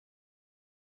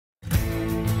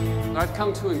I've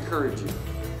come to encourage you.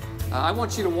 I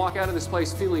want you to walk out of this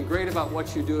place feeling great about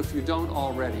what you do if you don't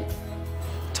already.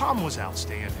 Tom was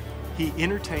outstanding. He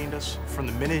entertained us from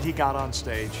the minute he got on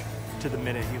stage to the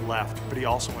minute he left, but he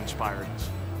also inspired us.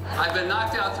 I've been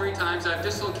knocked out 3 times, I've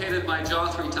dislocated my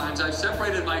jaw 3 times, I've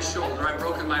separated my shoulder, I've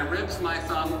broken my ribs, my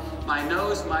thumb, my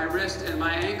nose, my wrist, and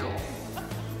my ankle.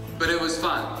 But it was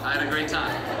fun. I had a great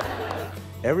time.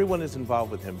 Everyone is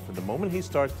involved with him from the moment he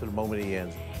starts to the moment he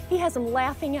ends. He has them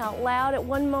laughing out loud at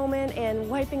one moment and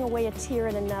wiping away a tear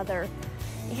at another.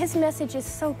 His message is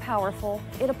so powerful.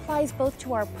 It applies both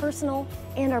to our personal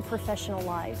and our professional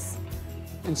lives.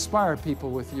 Inspire people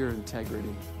with your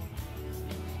integrity.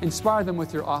 Inspire them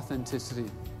with your authenticity.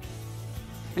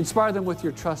 Inspire them with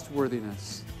your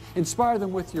trustworthiness. Inspire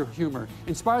them with your humor.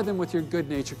 Inspire them with your good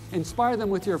nature. Inspire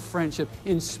them with your friendship.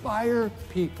 Inspire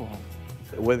people.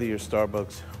 Whether you're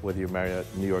Starbucks, whether you're Marriott,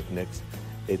 New York Knicks,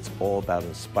 it's all about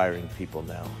inspiring people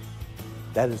now.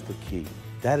 That is the key.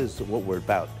 That is what we're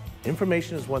about.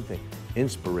 Information is one thing,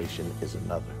 inspiration is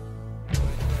another.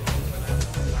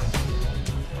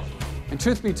 And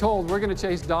truth be told, we're going to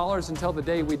chase dollars until the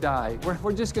day we die.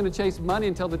 We're just going to chase money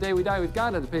until the day we die. We've got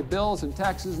to pay bills and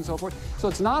taxes and so forth. So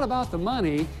it's not about the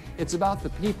money, it's about the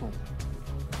people.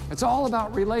 It's all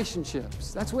about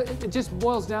relationships. That's what it just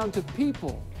boils down to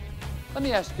people. Let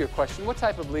me ask you a question. What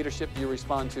type of leadership do you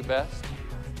respond to best?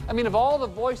 I mean, of all the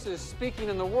voices speaking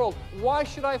in the world, why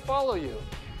should I follow you?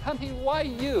 I mean, why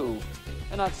you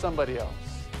and not somebody else?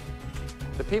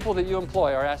 The people that you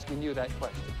employ are asking you that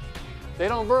question. They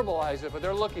don't verbalize it, but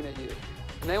they're looking at you.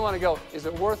 And they want to go, is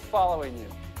it worth following you?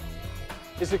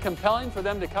 Is it compelling for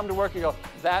them to come to work and go,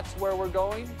 that's where we're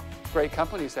going? Great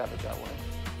companies have it that way.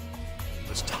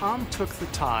 As Tom took the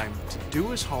time to do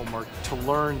his homework, to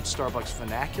learn Starbucks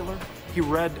vernacular, he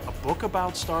read a book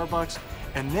about Starbucks,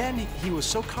 and then he was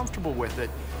so comfortable with it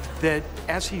that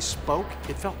as he spoke,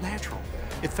 it felt natural.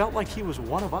 It felt like he was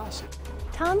one of us.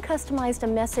 Tom customized a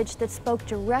message that spoke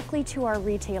directly to our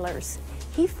retailers.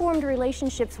 He formed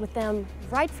relationships with them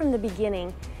right from the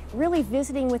beginning, really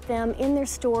visiting with them in their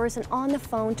stores and on the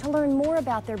phone to learn more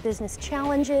about their business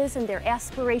challenges and their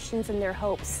aspirations and their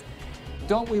hopes.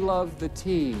 Don't we love the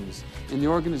teams and the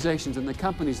organizations and the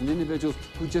companies and the individuals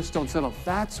who just don't settle?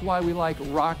 That's why we like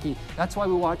Rocky. That's why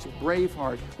we watch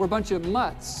Braveheart. We're a bunch of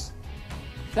mutts.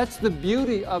 That's the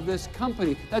beauty of this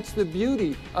company. That's the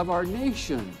beauty of our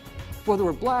nation. Whether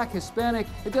we're black, Hispanic,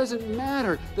 it doesn't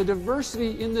matter. The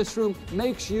diversity in this room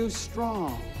makes you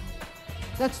strong.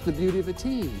 That's the beauty of a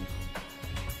team.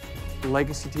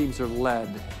 Legacy teams are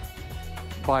led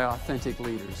by authentic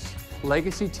leaders.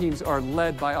 Legacy teams are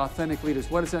led by authentic leaders.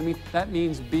 What does that mean? That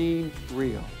means being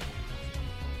real.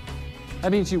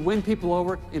 That means you win people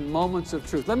over in moments of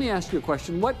truth. Let me ask you a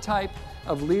question. What type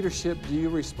of leadership do you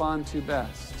respond to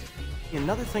best?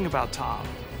 Another thing about Tom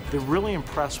that really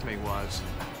impressed me was,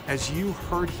 as you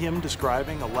heard him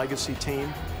describing a legacy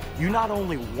team, you not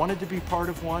only wanted to be part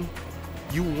of one,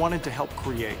 you wanted to help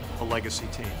create a legacy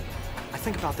team. I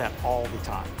think about that all the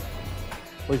time.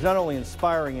 Well, he's not only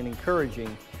inspiring and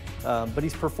encouraging, but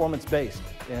he's performance-based,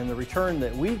 and the return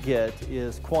that we get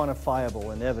is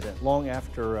quantifiable and evident long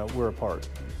after we're apart.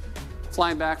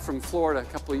 Flying back from Florida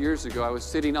a couple of years ago, I was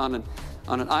sitting on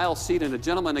an aisle seat and a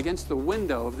gentleman against the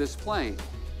window of this plane.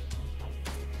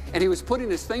 And he was putting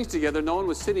his things together. No one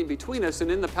was sitting between us, and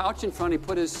in the pouch in front he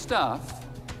put his stuff.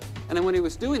 And then when he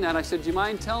was doing that, I said, do you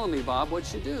mind telling me, Bob,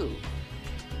 what you do?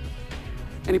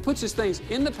 And he puts his things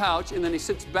in the pouch, and then he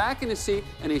sits back in his seat,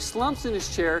 and he slumps in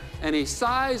his chair, and he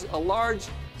sighs a large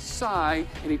sigh,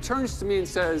 and he turns to me and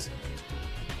says,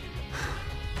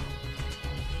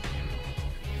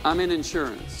 I'm in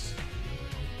insurance,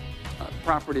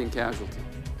 property and casualty.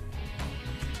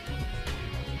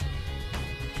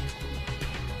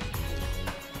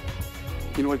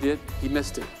 You know what he did? He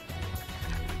missed it.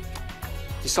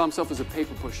 He saw himself as a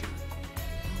paper pusher.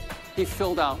 He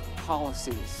filled out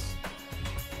policies.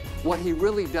 What he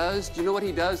really does, do you know what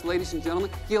he does, ladies and gentlemen?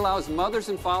 He allows mothers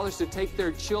and fathers to take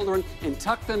their children and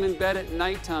tuck them in bed at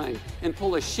nighttime and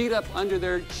pull a sheet up under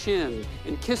their chin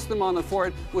and kiss them on the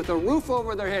forehead with a roof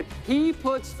over their head. He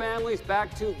puts families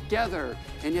back together,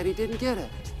 and yet he didn't get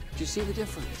it. Do you see the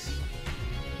difference?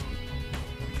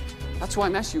 That's why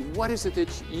I'm asking you, what is it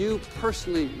that you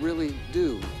personally really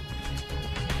do?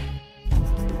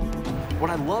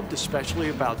 What I loved especially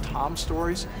about Tom's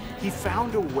stories, he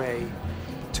found a way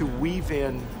to weave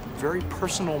in very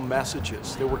personal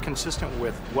messages that were consistent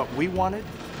with what we wanted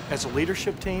as a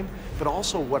leadership team, but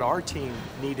also what our team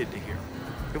needed to hear.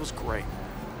 It was great.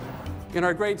 In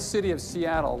our great city of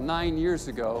Seattle, 9 years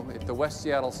ago at the West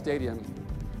Seattle Stadium,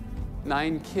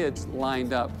 9 kids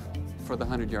lined up for the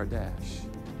 100-yard dash.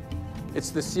 It's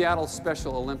the Seattle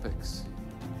Special Olympics.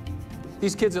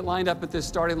 These kids that lined up at this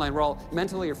starting line were all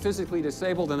mentally or physically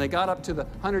disabled, and they got up to the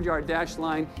 100-yard dash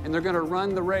line, and they're going to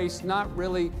run the race not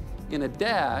really in a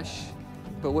dash,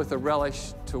 but with a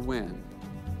relish to win.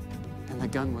 And the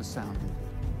gun was sounded.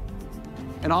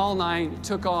 And all 9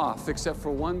 took off, except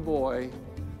for one boy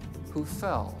who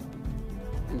fell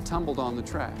and tumbled on the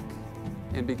track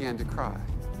and began to cry.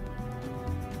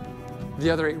 The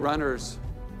other 8 runners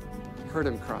heard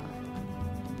him cry.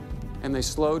 And they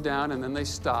slowed down, and then they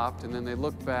stopped, and then they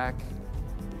looked back,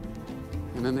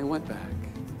 and then they went back.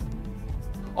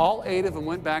 All 8 of them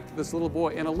went back to this little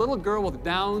boy, and a little girl with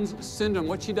Down's syndrome,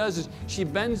 what she does is she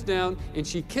bends down and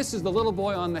she kisses the little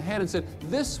boy on the head and said,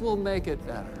 "This will make it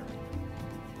better."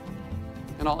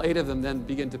 And all 8 of them then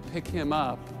began to pick him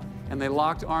up, and they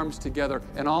locked arms together,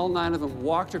 and all 9 of them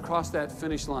walked across that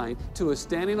finish line to a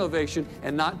standing ovation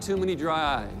and not too many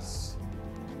dry eyes.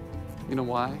 You know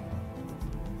why?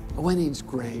 Winning's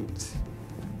great.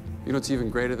 You know what's even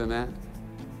greater than that?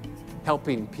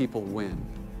 Helping people win.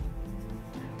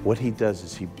 What he does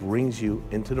is he brings you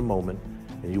into the moment,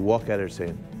 and you walk out there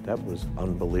saying, "That was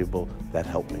unbelievable, that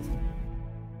helped me."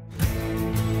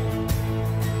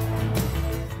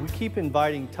 We keep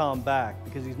inviting Tom back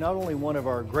because he's not only one of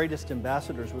our greatest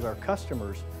ambassadors with our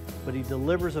customers, but he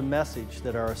delivers a message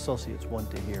that our associates want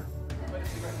to hear.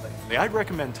 I'd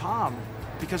recommend Tom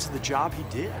because of the job he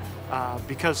did,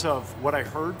 because of what I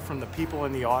heard from the people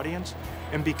in the audience,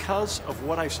 and because of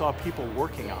what I saw people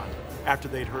working on after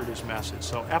they'd heard his message.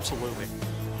 So absolutely.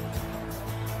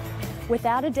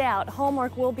 Without a doubt,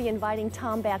 Hallmark will be inviting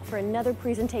Tom back for another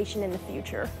presentation in the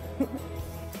future.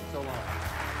 So long.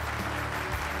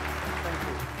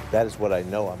 That is what I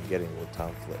know I'm getting with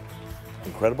Tom Flick.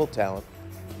 Incredible talent,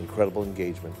 incredible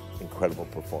engagement, incredible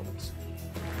performance.